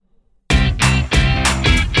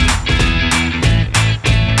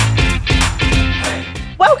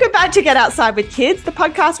back to Get Outside with Kids, the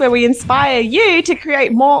podcast where we inspire you to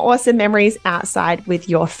create more awesome memories outside with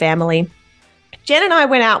your family. Jen and I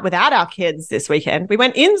went out without our kids this weekend. We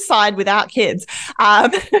went inside without kids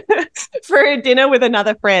for a dinner with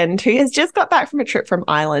another friend who has just got back from a trip from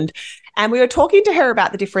Ireland. And we were talking to her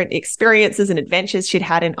about the different experiences and adventures she'd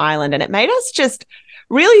had in Ireland. And it made us just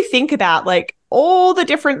really think about like all the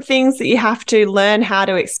different things that you have to learn how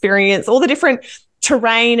to experience, all the different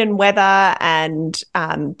terrain and weather and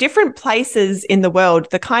different places in the world,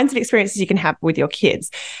 the kinds of experiences you can have with your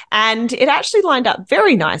kids. And it actually lined up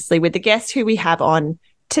very nicely with the guest who we have on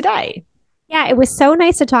today. Yeah, it was so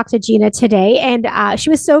nice to talk to Gina today. And she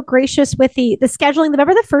was so gracious with the scheduling.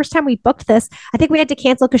 Remember the first time we booked this, I think we had to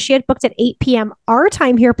cancel because she had booked at 8 p.m. our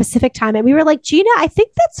time here, Pacific time. And we were like, Gina, I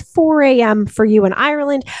think that's 4 a.m. for you in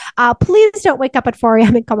Ireland. Please don't wake up at 4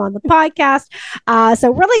 a.m. and come on the podcast.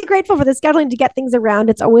 So really grateful for the scheduling to get things around.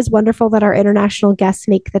 It's always wonderful that our international guests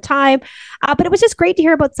make the time. But it was just great to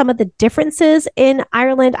hear about some of the differences in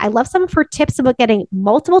Ireland. I love some of her tips about getting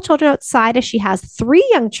multiple children outside, as she has 3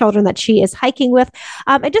 young children that she is hiking with,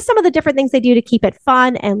 and just some of the different things they do to keep it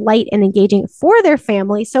fun and light and engaging for their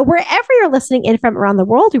family. So wherever you're listening in from around the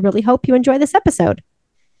world, we really hope you enjoy this episode.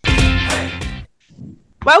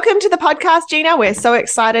 Welcome to the podcast, Gina. We're so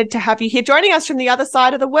excited to have you here joining us from the other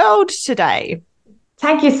side of the world today.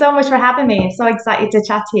 Thank you so much for having me. I'm so excited to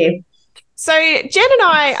chat to you. So Jen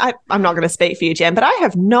and I'm not going to speak for you, Jen, but I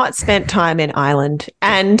have not spent time in Ireland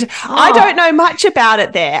and I don't know much about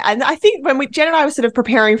it there. And I think when Jen and I were sort of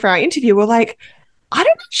preparing for our interview, we're like, I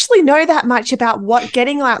don't actually know that much about what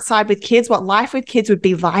getting outside with kids, what life with kids would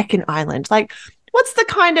be like in Ireland. Like, what's the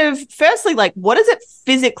kind of, firstly, like, what does it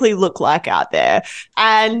physically look like out there?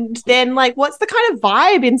 And then, like, what's the kind of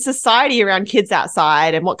vibe in society around kids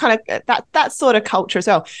outside and what kind of that sort of culture as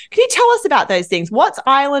well? Can you tell us about those things? What's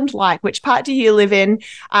Ireland like? Which part do you live in?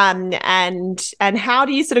 And how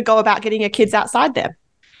do you sort of go about getting your kids outside there?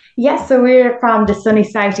 Yes, so we're from the sunny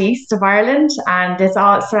southeast of Ireland, and it's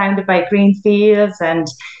all surrounded by green fields and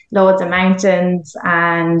loads of mountains,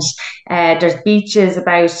 and there's beaches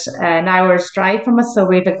about an hour's drive from us. So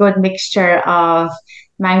we have a good mixture of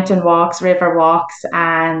mountain walks, river walks,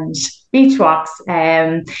 and beach walks.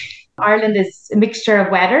 Ireland is a mixture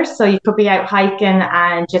of weather, so you could be out hiking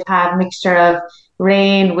and you'd have a mixture of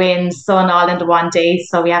rain, wind, sun all into one day.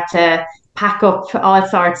 So we have to pack up all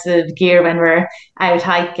sorts of gear when we're out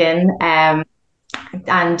hiking, and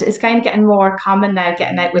it's kind of getting more common now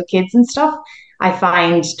getting out with kids and stuff. I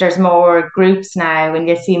find there's more groups now and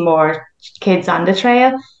you see more kids on the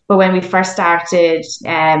trail, but when we first started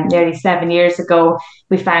nearly 7 years ago,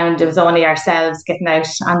 we found it was only ourselves getting out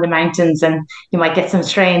on the mountains, and you might get some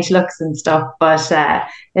strange looks and stuff, but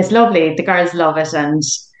it's lovely. The girls love it and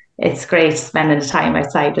it's great spending the time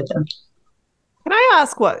outside with them. Can I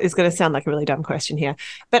ask what is going to sound like a really dumb question here?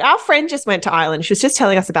 But our friend just went to Ireland. She was just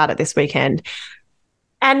telling us about it this weekend.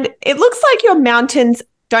 And it looks like your mountains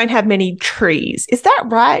don't have many trees. Is that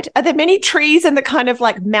right? Are there many trees in the kind of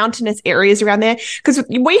like mountainous areas around there? Because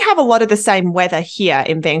we have a lot of the same weather here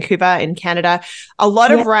in Vancouver, in Canada. A lot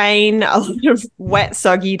of rain, a lot of wet,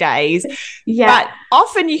 soggy days. Yeah. But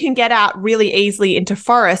often you can get out really easily into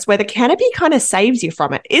forest where the canopy kind of saves you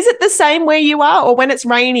from it. Is it the same where you are? Or when it's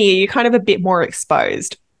rainy, are you kind of a bit more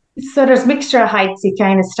exposed? So there's a mixture of hikes. You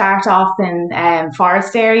kind of start off in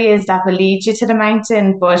forest areas that will lead you to the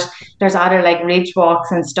mountain, but there's other like ridge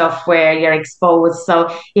walks and stuff where you're exposed.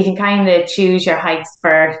 So you can kind of choose your hikes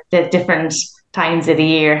for the different times of the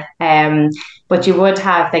year. But you would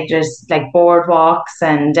have there's like boardwalks,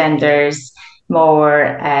 and then there's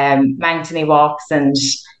more mountainy walks, and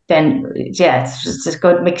then it's just a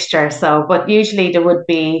good mixture. So, but usually there would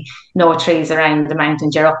be no trees around the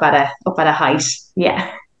mountains. You're up at a height.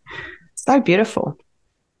 Yeah. So beautiful.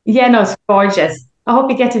 Yeah, no, it's gorgeous. I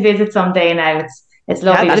hope you get to visit someday now. It's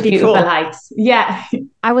lovely. It's beautiful hikes. Yeah.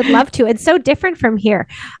 I would love to. It's so different from here.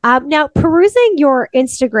 Now, perusing your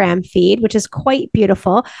Instagram feed, which is quite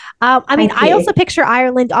beautiful. I also picture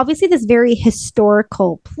Ireland, obviously this very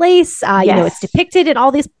historical place. You know, it's depicted in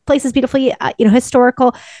all these places beautifully,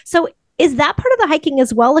 historical. So is that part of the hiking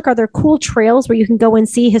as well? Like, are there cool trails where you can go and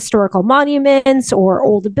see historical monuments or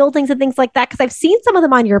old buildings and things like that? Because I've seen some of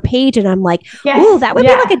them on your page and I'm like, ooh, that would be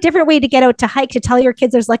like a different way to get out to hike, to tell your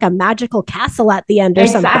kids there's like a magical castle at the end or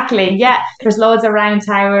something. Exactly. Yeah. There's loads of round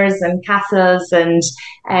towers and castles, and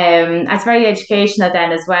it's very educational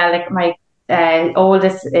then as well. Like my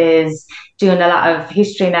oldest is doing a lot of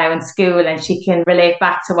history now in school, and she can relate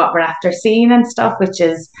back to what we're after seeing and stuff, which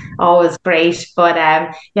is always great. But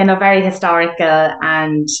very historical,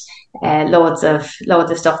 and loads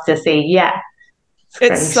of stuff to see. Yeah,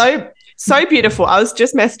 it's so So beautiful. I was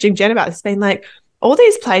just messaging Jen about this, being like, all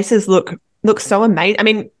these places look so amazing. I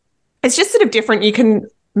mean, it's just sort of different. You can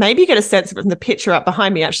maybe get a sense of it from the picture up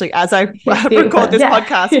behind me, actually, as I record this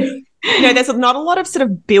podcast. There's not a lot of sort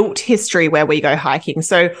of built history where we go hiking.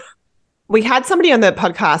 So we had somebody on the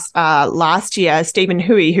podcast last year, Stephen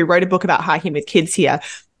Huey, who wrote a book about hiking with kids here.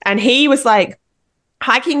 And he was like,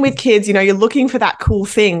 hiking with kids, you're looking for that cool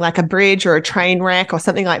thing like a bridge or a train wreck or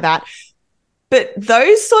something like that. But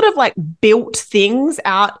those sort of like built things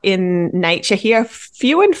out in nature here,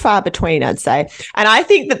 few and far between, I'd say. And I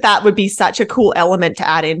think that would be such a cool element to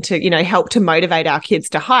add into, help to motivate our kids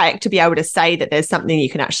to hike, to be able to say that there's something you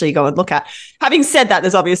can actually go and look at. Having said that,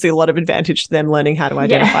 there's obviously a lot of advantage to them learning how to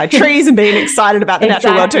identify trees and being excited about the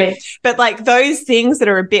natural world too. But like those things that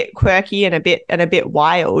are a bit quirky and a bit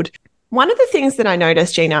wild. One of the things that I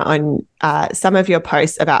noticed, Gina, on some of your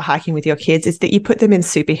posts about hiking with your kids is that you put them in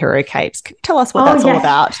superhero capes. Can you tell us what that's all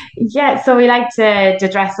about? Yeah, so we like to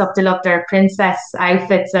dress up to look their princess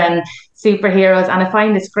outfits and superheroes. And I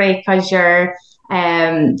find it's great because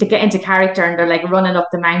to get into character and they're like running up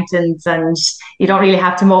the mountains and you don't really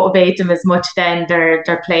have to motivate them as much then.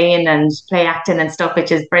 They're playing and play acting and stuff,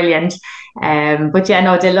 which is brilliant. But yeah,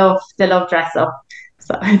 no, they love dress up.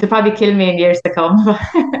 So they'll probably kill me in years to come.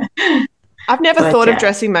 I've never thought of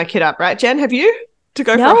dressing my kid up, right, Jen? Have you? To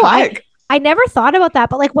go for a hike? I never thought about that,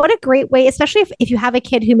 but like what a great way, especially if you have a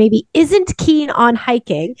kid who maybe isn't keen on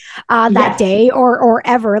hiking that day or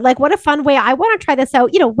ever. Like what a fun way. I want to try this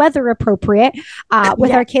out, weather appropriate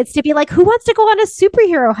with our kids to be like, who wants to go on a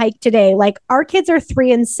superhero hike today? Like our kids are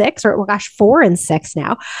 3 and 6 or 4 and 6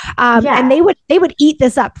 now. And they would eat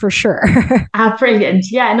this up for sure. Brilliant.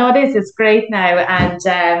 Yeah, no, it is. It's great now.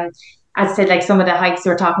 And as I said, like some of the hikes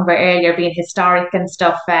we were talking about earlier being historic and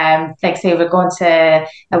stuff, like say we're going to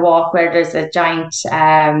a walk where there's a giant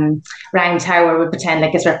round tower, we pretend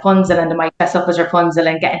like it's Rapunzel and they might dress up as Rapunzel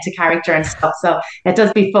and get into character and stuff. So it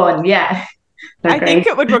does be fun, yeah. I think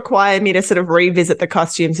it would require me to sort of revisit the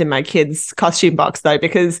costumes in my kids' costume box though,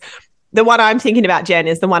 because the one I'm thinking about, Jen,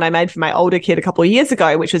 is the one I made for my older kid a couple of years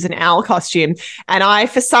ago, which was an owl costume. And I,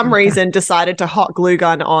 for some reason, decided to hot glue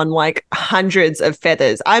gun on like hundreds of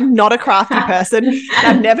feathers. I'm not a crafty person and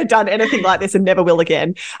I've never done anything like this and never will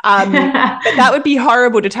again. But that would be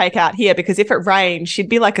horrible to take out here because if it rained, she'd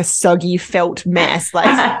be like a soggy felt mess.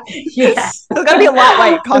 Like it's going to be a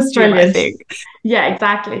lightweight costume, I think. Yeah,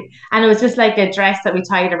 exactly. And it was just like a dress that we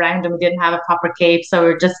tied around and we didn't have a proper cape. So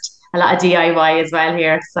we're just a lot of DIY as well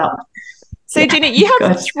here. So Gina, you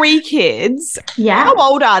have 3 kids. Yeah. How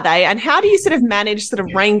old are they? And how do you sort of manage sort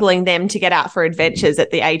of wrangling them to get out for adventures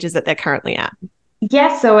at the ages that they're currently at?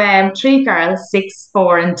 Yeah, so 3 girls, 6,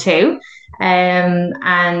 4 and 2.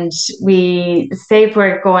 And we say if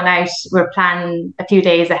we're going out, we're planning a few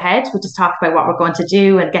days ahead. We just talk about what we're going to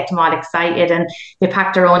do and get them all excited. And they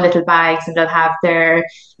pack their own little bags and they'll have their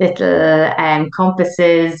little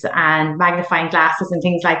compasses and magnifying glasses and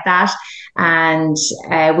things like that. And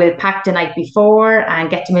we'll pack the night before and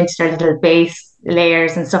get them into their little base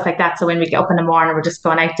layers and stuff like that. So when we get up in the morning, we're just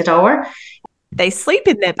going out the door. They sleep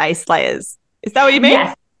in their base layers. Is that what you mean?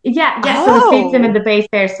 Yes. Yeah. So we sleep them in the base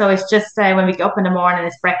there. So it's just when we get up in the morning,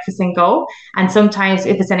 it's breakfast and go. And sometimes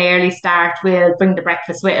if it's an early start, we'll bring the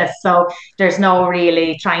breakfast with us. So there's no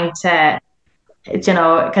really trying to,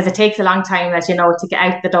 because it takes a long time, as you know, to get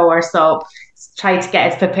out the door. So try to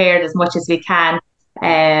get as prepared as much as we can.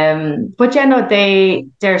 But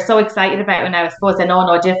they're so excited about it now. I suppose they know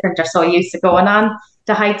no different. They're so used to going on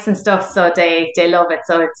the hikes and stuff. So they love it.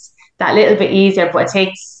 So it's that little bit easier, but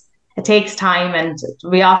it takes time and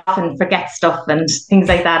we often forget stuff and things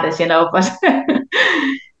like that, as you know. But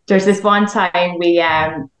there's this one time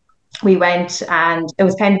we went and it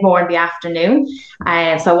was kind of more in the afternoon, so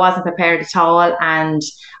I wasn't prepared at all. And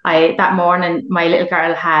that morning my little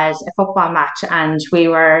girl had a football match and we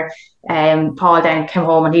were Paul then came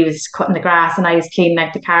home and he was cutting the grass and I was cleaning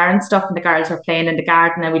out the car and stuff and the girls were playing in the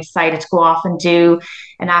garden and we decided to go off and do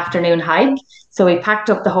an afternoon hike. So we packed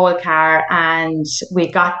up the whole car and we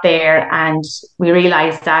got there and we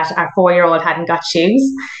realised that our 4-year-old hadn't got shoes.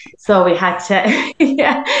 So we had to,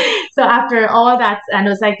 So after all that, and it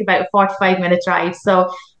was like about a 45-minute drive.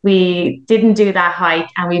 So we didn't do that hike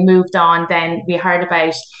and we moved on. Then we heard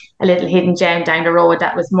about a little hidden gem down the road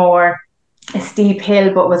that was more a steep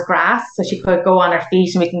hill, but was grass, so she could go on her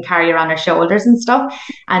feet, and we can carry her on her shoulders and stuff.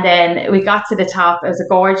 And then we got to the top. It was a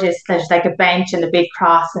gorgeous. There's like a bench and a big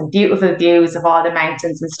cross and beautiful views of all the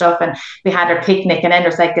mountains and stuff. And we had our picnic, and then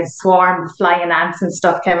there's like a swarm of flying ants and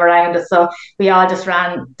stuff came around us. So we all just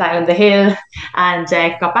ran down the hill and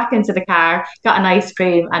got back into the car, got an ice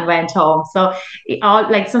cream, and went home. So all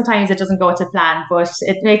like sometimes it doesn't go to plan, but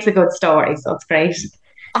it makes a good story. So it's great.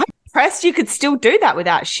 Impressed you could still do that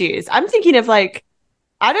without shoes. I'm thinking of like,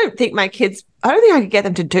 I don't think I could get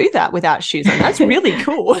them to do that without shoes on. That's really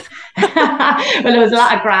cool. Well, there was a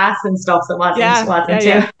lot of grass and stuff, so it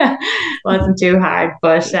wasn't too hard.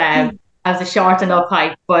 But as a short enough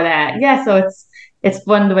hike. But so it's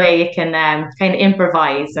one way you can kind of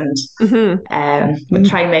improvise and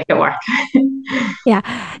try and make it work.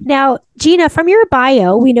 Yeah. Now, Gina, from your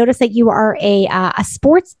bio, we noticed that you are a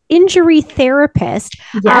sports injury therapist.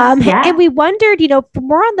 Yes, And we wondered,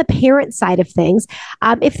 more on the parent side of things,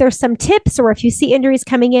 if there's some tips or if you see injuries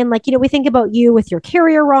coming in, like, we think about you with your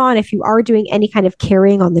carrier on, if you are doing any kind of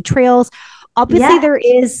carrying on the trails. Obviously, there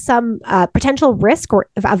is some potential risk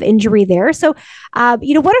of injury there. So,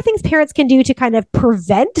 what are things parents can do to kind of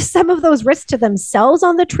prevent some of those risks to themselves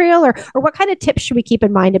on the trail, or what kind of tips should we keep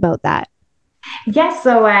in mind about that? Yes,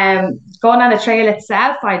 so going on the trail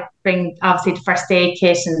itself, I'd bring obviously the first aid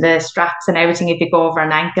kit and the straps and everything if you go over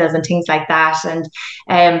on ankles and things like that, and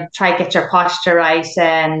try to get your posture right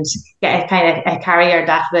and get a kind of a carrier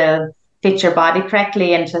that will fit your body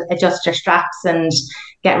correctly, and to adjust your straps and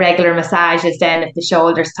get regular massages then if the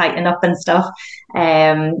shoulders tighten up and stuff.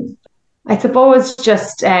 I suppose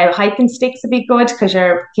just hiking sticks would be good because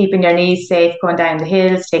you're keeping your knees safe going down the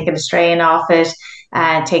hills, taking the strain off it,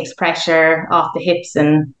 and takes pressure off the hips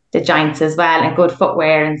and the joints as well, and good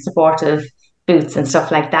footwear and supportive boots and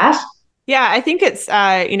stuff like that. Yeah, I think it's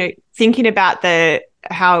thinking about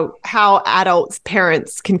how adults,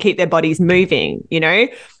 parents can keep their bodies moving,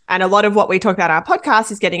 and a lot of what we talk about on our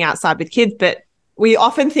podcast is getting outside with kids, but we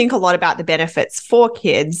often think a lot about the benefits for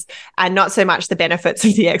kids and not so much the benefits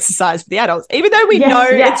of the exercise for the adults, even though we know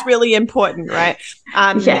it's really important, right?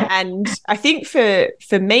 And I think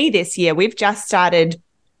for me this year, we've just started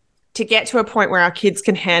to get to a point where our kids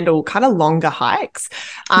can handle kind of longer hikes.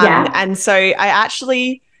 And so I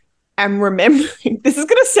actually am remembering, this is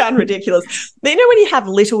going to sound ridiculous, but when you have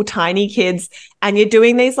little tiny kids and you're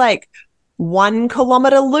doing these like 1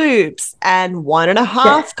 kilometer loops and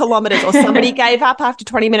 1.5 kilometers, or somebody gave up after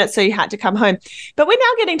 20 minutes, so you had to come home. But we're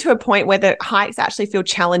now getting to a point where the hikes actually feel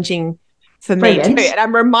challenging for me too. And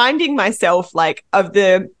I'm reminding myself of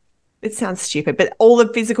it sounds stupid, but all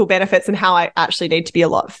the physical benefits and how I actually need to be a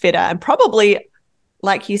lot fitter, and probably,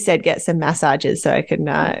 like you said, get some massages so I can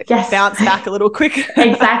bounce back a little quicker.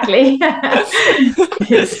 Exactly.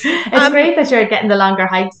 It's great that you're getting the longer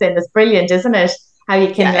hikes in. It's brilliant, isn't it? How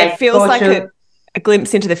you can it feels like a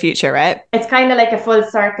glimpse into the future, right? It's kind of like a full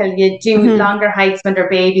circle. You do longer hikes when they're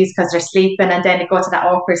babies because they're sleeping, and then you go to that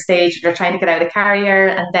awkward stage where they're trying to get out of the carrier,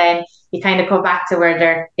 and then you kind of go back to where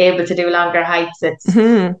they're able to do longer hikes.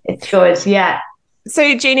 It's good, yeah.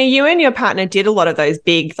 So, Gina, you and your partner did a lot of those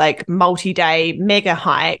big, like, multi-day mega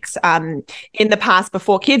hikes in the past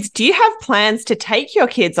before kids. Do you have plans to take your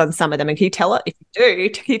kids on some of them? And if you can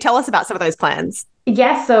you tell us about some of those plans?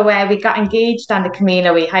 Yes, so we got engaged on the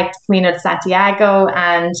Camino. We hiked Camino de Santiago,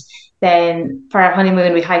 and then for our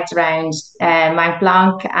honeymoon, we hiked around Mont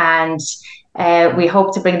Blanc, and we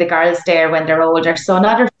hope to bring the girls there when they're older. So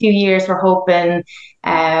another few years, we're hoping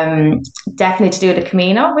definitely to do the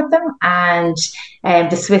Camino with them, and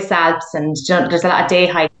the Swiss Alps, and there's a lot of day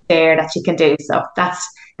hikes there that you can do. So that's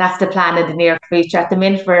the plan in the near future. At the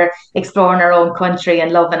minute, we're exploring our own country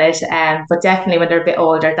and loving it, but definitely when they're a bit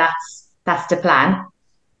older, that's the plan.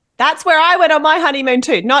 That's where I went on my honeymoon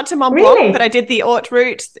too. Not to Mont Blanc, but I did the Haute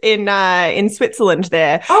route in Switzerland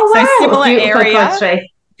there. Oh, wow. So similar Beautiful area.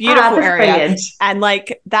 Country. Beautiful area. Brilliant. And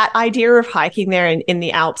like that idea of hiking there in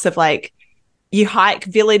the Alps, of like, you hike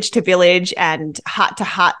village to village and hut to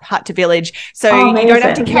hut, hut to village. So you don't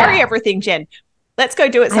have to carry everything, Jen. Let's go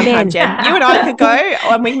do it sometime, Jen. You and I could go,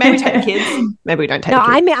 and we maybe take the kids. Maybe we don't take the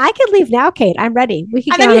kids. I could leave now, Kate. I'm ready. We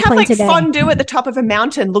can. And then you have like fondue at the top of a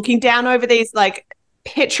mountain, looking down over these like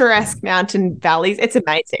picturesque mountain valleys. It's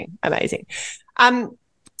amazing, amazing.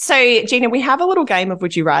 So, Gina, we have a little game of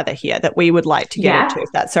Would You Rather here that we would like to get into,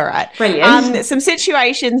 if that's all right. Brilliant. Some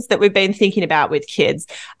situations that we've been thinking about with kids.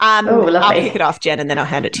 Lovely. I'll kick it off, Jen, and then I'll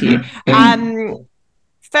hand it to you.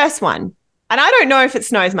 First one. And I don't know if it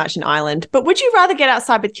snows much in Ireland, but would you rather get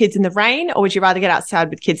outside with kids in the rain, or would you rather get outside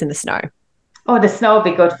with kids in the snow? Oh, the snow would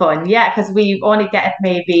be good fun. Yeah, because we only get it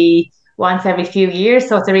maybe once every few years,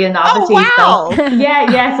 so it's a real novelty. Oh, wow. So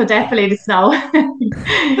yeah, so definitely the snow.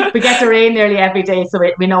 We get the rain nearly every day, so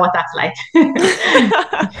we know what that's like.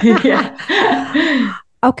 Yeah.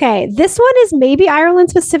 Okay, this one is maybe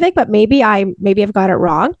Ireland specific, but maybe I've got it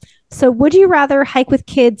wrong. So would you rather hike with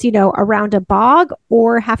kids, around a bog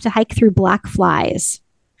or have to hike through black flies?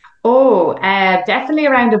 Oh, definitely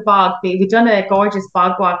around the bog. We've done a gorgeous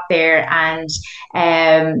bog walk there, and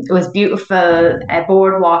it was beautiful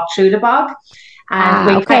boardwalk through the bog.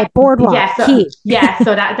 And okay, boardwalk key.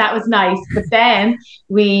 So that was nice. But then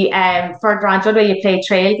we further on, the way you play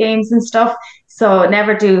trail games and stuff. So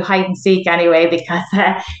never do hide and seek anyway, because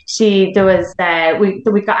we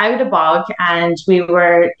got out of the bog and we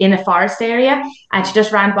were in a forest area, and she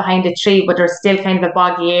just ran behind a tree, but there's still kind of a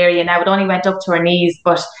boggy area. Now it only went up to her knees,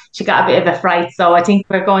 but she got a bit of a fright. So I think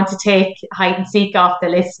we're going to take hide and seek off the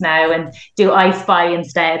list now and do I Spy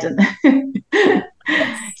instead. And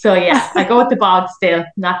so yeah, I go with the bog still,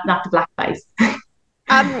 not the black flies.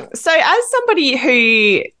 So as somebody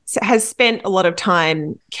who has spent a lot of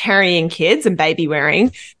time carrying kids and baby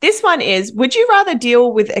wearing, this one is, would you rather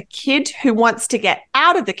deal with a kid who wants to get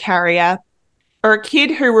out of the carrier or a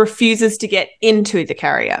kid who refuses to get into the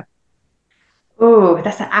carrier? Oh,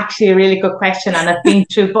 that's actually a really good question, and I've been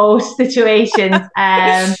through both situations.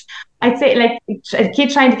 I'd say, like, a kid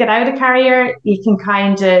trying to get out of the carrier, you can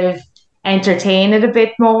kind of entertain it a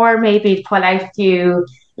bit more, maybe pull out a few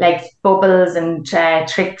like bubbles and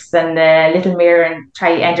tricks and a little mirror and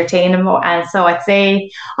try to entertain them more. And so I'd say,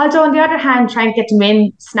 although on the other hand, trying to get them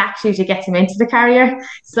in snacks usually gets them into the carrier.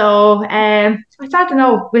 So I don't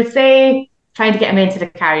know. We'll say trying to get them into the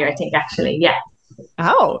carrier, I think, actually. Yeah.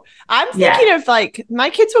 Oh, I'm thinking of, like, my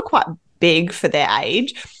kids were quite big for their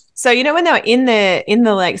age. So, when they were in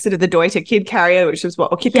the like sort of the Deuter kid carrier, which was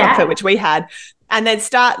or kid comfort, which we had, and they'd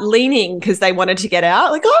start leaning because they wanted to get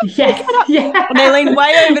out, like, get up. Yeah. And they lean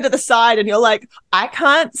way over to the side, and you're like, I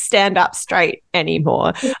can't stand up straight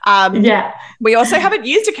anymore. We also haven't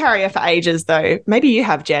used a carrier for ages, though. Maybe you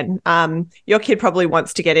have, Jen. Your kid probably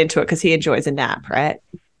wants to get into it because he enjoys a nap, right?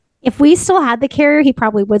 If we still had the carrier, he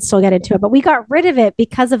probably would still get into it, but we got rid of it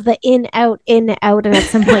because of the in, out, and at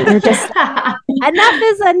some point you're just, enough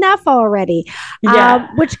is enough already.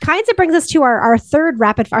 Which kind of brings us to our fourth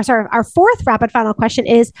rapid final question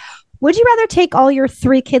is, would you rather take all your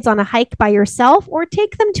 3 kids on a hike by yourself or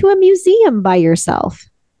take them to a museum by yourself?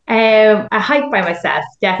 A hike by myself,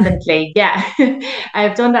 definitely. Yeah.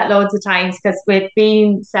 I've done that loads of times because with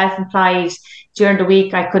being self-employed during the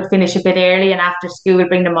week, I could finish a bit early, and after school we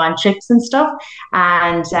bring them on trips and stuff.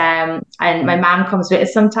 And my mom comes with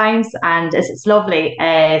us sometimes, and it's lovely.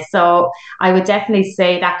 So I would definitely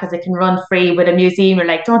say that, because it can run free. With a museum, you're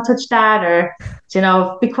like, don't touch that, or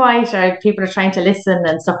be quiet, or people are trying to listen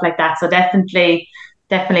and stuff like that. So definitely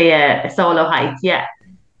a solo hike. Yeah.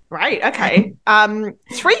 Right. Okay.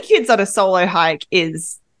 3 kids on a solo hike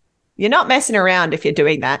you're not messing around if you're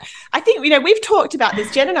doing that. I think, we've talked about this.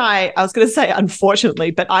 Jen and I was going to say, unfortunately,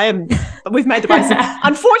 but we've made the right.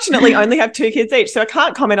 Unfortunately, only have 2 kids each, so I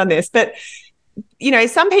can't comment on this. But,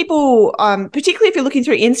 some people, particularly if you're looking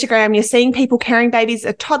through Instagram, you're seeing people carrying babies,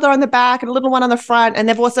 a toddler on the back and a little one on the front, and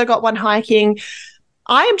they've also got one hiking.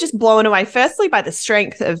 I am just blown away, firstly, by the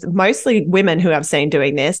strength of mostly women who I've seen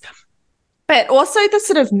doing this, but also the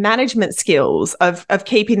sort of management skills of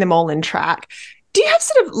keeping them all in track. Do you have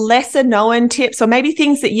sort of lesser known tips, or maybe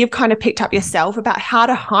things that you've kind of picked up yourself about how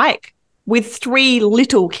to hike with 3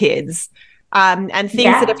 little kids, and things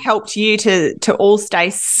that have helped you to all stay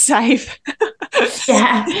safe?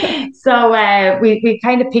 So we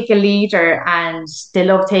kind of pick a leader, and they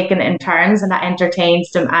love taking it in turns, and that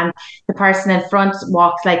entertains them. And the person in front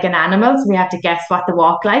walks like an animal, so we have to guess what they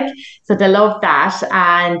walk like. So they love that.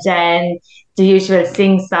 And then the usual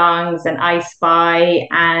sing songs and I Spy.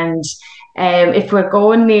 And if we're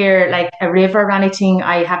going near like a river or anything,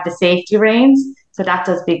 I have the safety reins, so that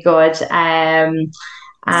does be good.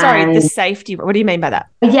 Sorry, the safety. What do you mean by that?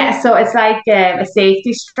 Yeah, so it's like a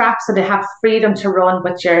safety strap, so they have freedom to run,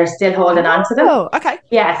 but you're still holding on to them. Oh, okay.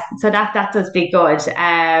 Yes, so that does be good.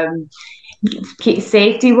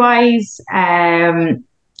 Safety wise, I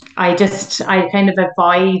kind of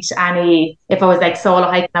avoid any, if I was like solo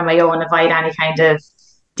hiking on my own, avoid any kind of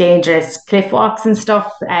dangerous cliff walks and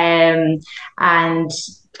stuff, and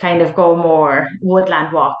kind of go more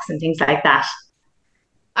woodland walks and things like that.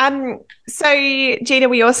 So Gina,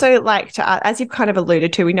 we also like to, as you've kind of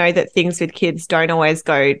alluded to, we know that things with kids don't always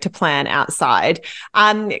go to plan outside.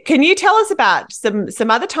 Can you tell us about some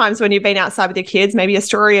other times when you've been outside with your kids, maybe a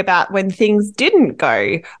story about when things didn't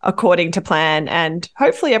go according to plan and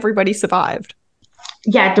hopefully everybody survived?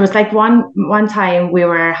 yeah, there was like one time we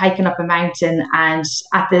were hiking up a mountain, and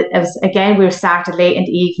it was again, we were started late in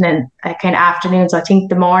the evening, kind of afternoon. So I think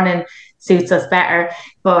the morning suits us better.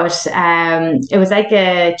 But it was like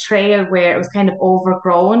a trail where it was kind of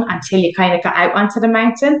overgrown until you kind of got out onto the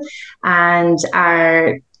mountain. And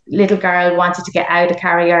our little girl wanted to get out of the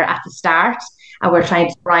carrier at the start. And we're trying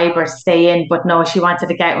to bribe her to stay in, but no, she wanted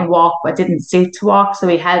to get out and walk, but didn't suit to walk. So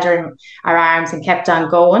we held her in our arms and kept on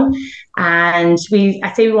going. And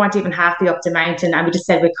I say we weren't even halfway up the mountain, and we just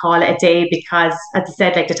said we'd call it a day because, as I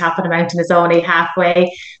said, like the top of the mountain is only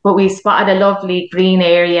halfway. But we spotted a lovely green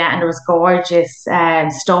area, and there was gorgeous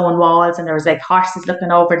stone walls, and there was like horses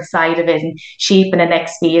looking over the side of it, and sheep in the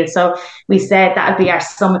next field. So we said that would be our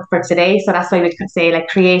summit for today. So that's why we could say like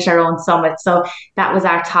create our own summit. So that was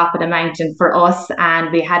our top of the mountain for us,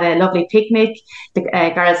 and we had a lovely picnic. The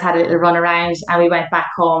girls had a little run around, and we went back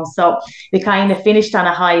home. So we kind of finished on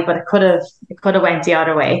a high, but it could have went the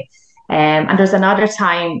other way. And there's another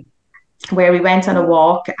time where we went on a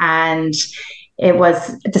walk, and it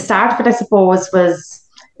was the start of it, I suppose, was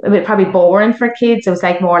probably boring for kids. It was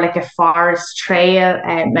like more like a forest trail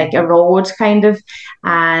and like a road kind of,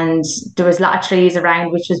 and there was a lot of trees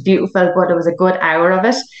around, which was beautiful, but it was a good hour of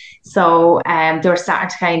it. So they were starting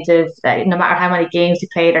to kind of, no matter how many games we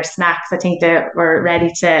played or snacks, I think they were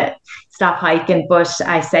ready to stop hiking. But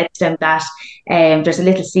I said to them that there's a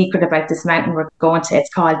little secret about this mountain we're going to.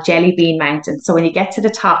 It's called Jelly Bean Mountain. So when you get to the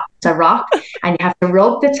top, it's a rock, and you have to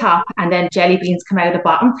rub the top, and then jelly beans come out the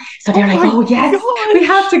bottom. So they were like, "Oh yes, God, we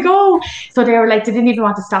have to go." So they were like, they didn't even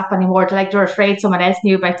want to stop anymore. They were afraid someone else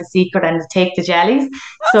knew about the secret and to take the jellies.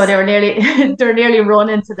 So they were nearly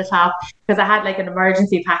running to the top, because I had like an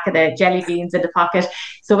emergency pack of the jelly beans in the pocket.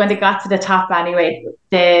 So when they got to the top, anyway,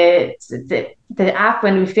 the app,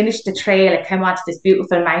 when we finished the trail, it came onto this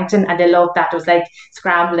beautiful mountain, and they loved that. It was like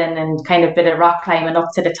scrambling and kind of bit of rock climbing up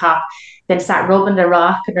to the top. Then start rubbing the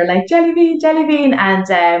rock, and they're like, jelly bean, jelly bean. And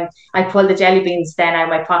I pulled the jelly beans then out of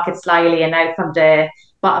my pocket slyly and out from the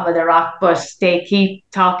bottom of the rock. But they keep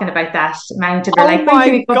talking about that mountain. They're like, when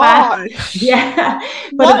can we go back? Yeah.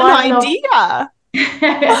 But what an idea.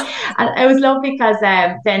 And it was lovely because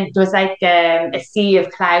then there was like a sea of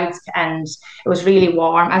clouds, and it was really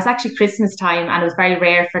warm. It was actually Christmas time, and it was very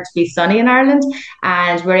rare for it to be sunny in Ireland,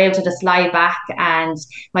 and we were able to just lie back, and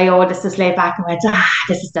my oldest just lay back and went,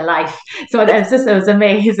 this is the life. So it was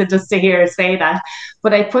amazing just to hear her say that.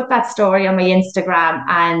 But I put that story on my Instagram,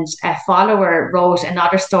 and a follower wrote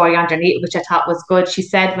another story underneath, which I thought was good. She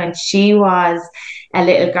said when she was a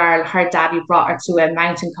little girl, her daddy brought her to a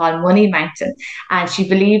mountain called Money Mountain, and she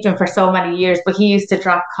believed him for so many years, but he used to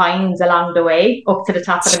drop coins along the way up to the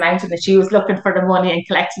top of the mountain, and she was looking for the money and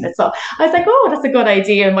collecting it. So I was like, oh, that's a good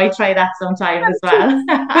idea. I might try that sometime as well.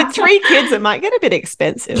 With 3 kids, it might get a bit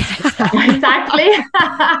expensive. Exactly.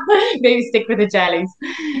 Maybe stick with the jellies.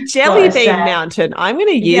 Jelly Bean Mountain. I'm going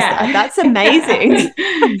to use that. That's amazing.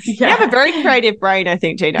 You have a very creative brain, I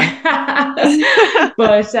think, Gina.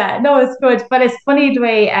 But no, it's good. But it's funny the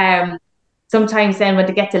way sometimes then when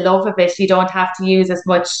they get the love of it, you don't have to use as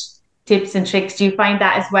much tips and tricks. Do you find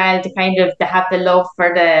that as well, to kind of to have the love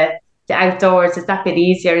for the outdoors? It's that bit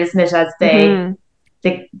easier, isn't it, as they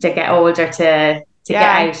get older to get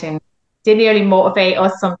out, and they nearly motivate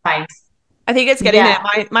us sometimes. I think it's getting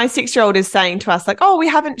there. My 6-year-old is saying to us, like,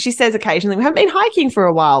 oh, she says occasionally, we haven't been hiking for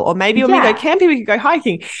a while, or maybe when we go camping, we could go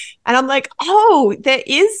hiking. And I'm like, oh, there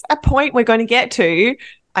is a point we're going to get to,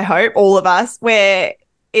 I hope, all of us, where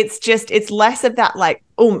it's less of that like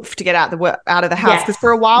oomph to get out of the house. Because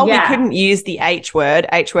for a while we couldn't use the H word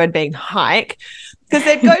being hike, because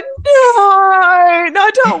they'd go, no,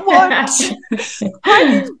 I don't want.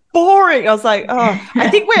 Hiking's boring. I was like, oh, I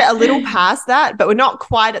think we're a little past that, but we're not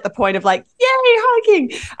quite at the point of like, yay,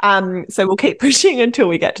 hiking. So we'll keep pushing until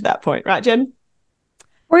we get to that point, right, Jen?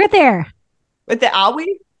 We're there. Are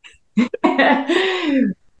we?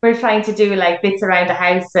 We're trying to do like bits around the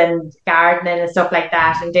house and gardening and stuff like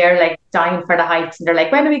that, and they're like dying for the hikes, and they're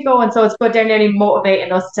like, when are we going? So it's good. They're nearly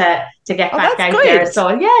motivating us to get back out there. So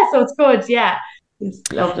so it's good. Yeah,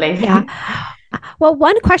 it's lovely. Yeah. Well,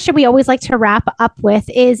 one question we always like to wrap up with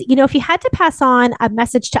is, if you had to pass on a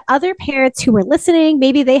message to other parents who are listening,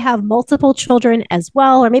 maybe they have multiple children as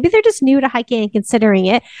well, or maybe they're just new to hiking and considering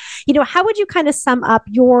it, how would you kind of sum up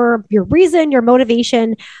your reason, your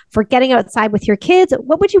motivation for getting outside with your kids?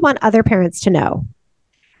 What would you want other parents to know?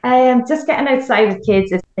 Just getting outside with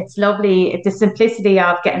kids, it's lovely. It's the simplicity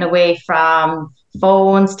of getting away from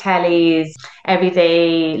phones, tellies,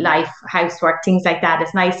 everyday life, housework, things like that.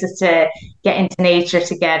 It's nice just to get into nature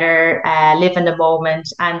together, live in the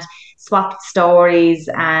moment and swap stories.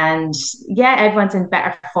 And yeah, everyone's in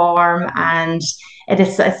better form. And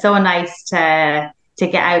it's so nice to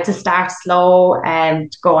get out, to start slow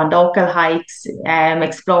and go on local hikes,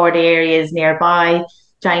 explore the areas nearby,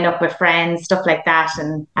 join up with friends, stuff like that,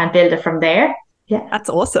 and build it from there. Yeah. That's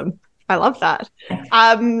awesome. I love that.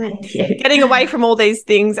 Thank you. Getting away from all these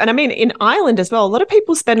things. And I mean, in Ireland as well, a lot of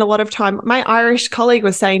people spend a lot of time. My Irish colleague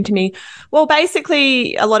was saying to me, well,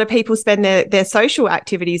 basically, a lot of people spend their social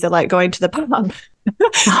activities are like going to the pub.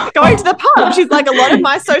 Going to the pub. She's like, a lot of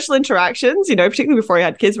my social interactions, you know, particularly before we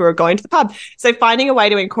had kids, we were going to the pub. So finding a way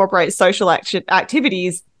to incorporate social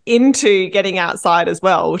activities into getting outside as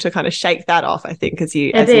well to kind of shake that off, I think, as you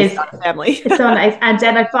start a family. It's so nice. And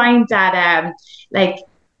then I find that like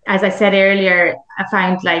as I said earlier, I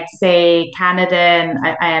found like say Canada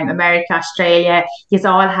and America, Australia, you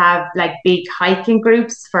all have like big hiking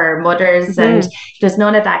groups for mothers, and there's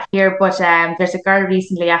none of that here. But there's a girl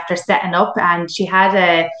recently after setting up, and she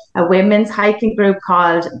had a women's hiking group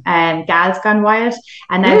called Gals Gone Wild,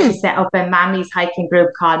 and now she set up a mammy's hiking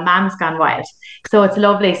group called Mam's Gone Wild. So it's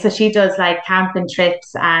lovely. So she does like camping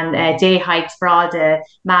trips and day hikes for all the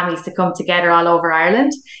mammies to come together all over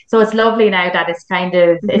Ireland. So it's lovely now that it's kind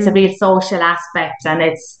of it's a real social aspect, and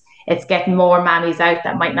it's getting more mammies out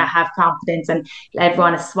that might not have confidence, and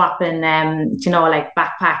everyone is swapping you know, like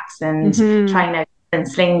backpacks and trying out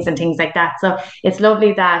and slings and things like that. So it's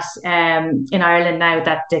lovely that in Ireland now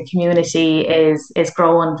that the community is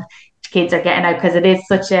growing. Kids are getting out because it is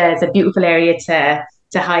it's a beautiful area to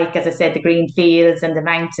hike, as I said, the green fields and the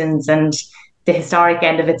mountains and the historic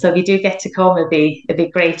end of it. So if you do get to come, it'd be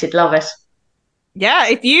great. You'd love it.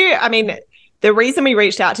 Yeah, the reason we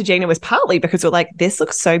reached out to Gina was partly because we're like, this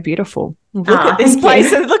looks so beautiful. Look at this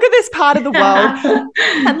place and look at this part of the world.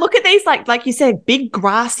 And look at these, like you said, big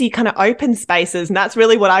grassy kind of open spaces. And that's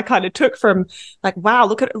really what I kind of took from like, wow,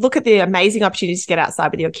 look at the amazing opportunities to get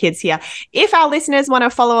outside with your kids here. If our listeners want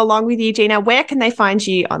to follow along with you, Gina, where can they find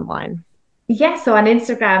you online? Yeah, so on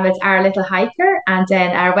Instagram, it's Our Little Hiker, and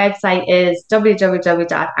then our website is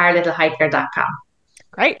www.ourlittlehiker.com.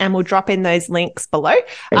 Great. And we'll drop in those links below.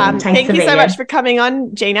 Thank you so much for coming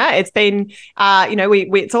on, Gina. It's been,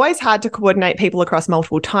 it's always hard to coordinate people across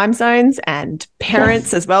multiple time zones and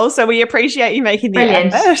parents as well. So we appreciate you making the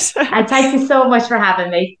effort. And thank you so much for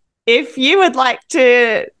having me. If you would like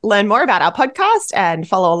to learn more about our podcast and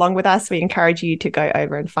follow along with us, we encourage you to go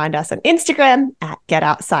over and find us on Instagram at Get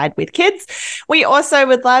Outside with Kids. We also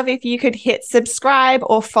would love if you could hit subscribe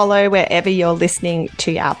or follow wherever you're listening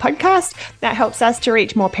to our podcast. That helps us to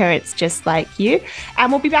reach more parents just like you.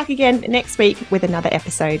 And we'll be back again next week with another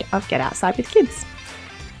episode of Get Outside with Kids.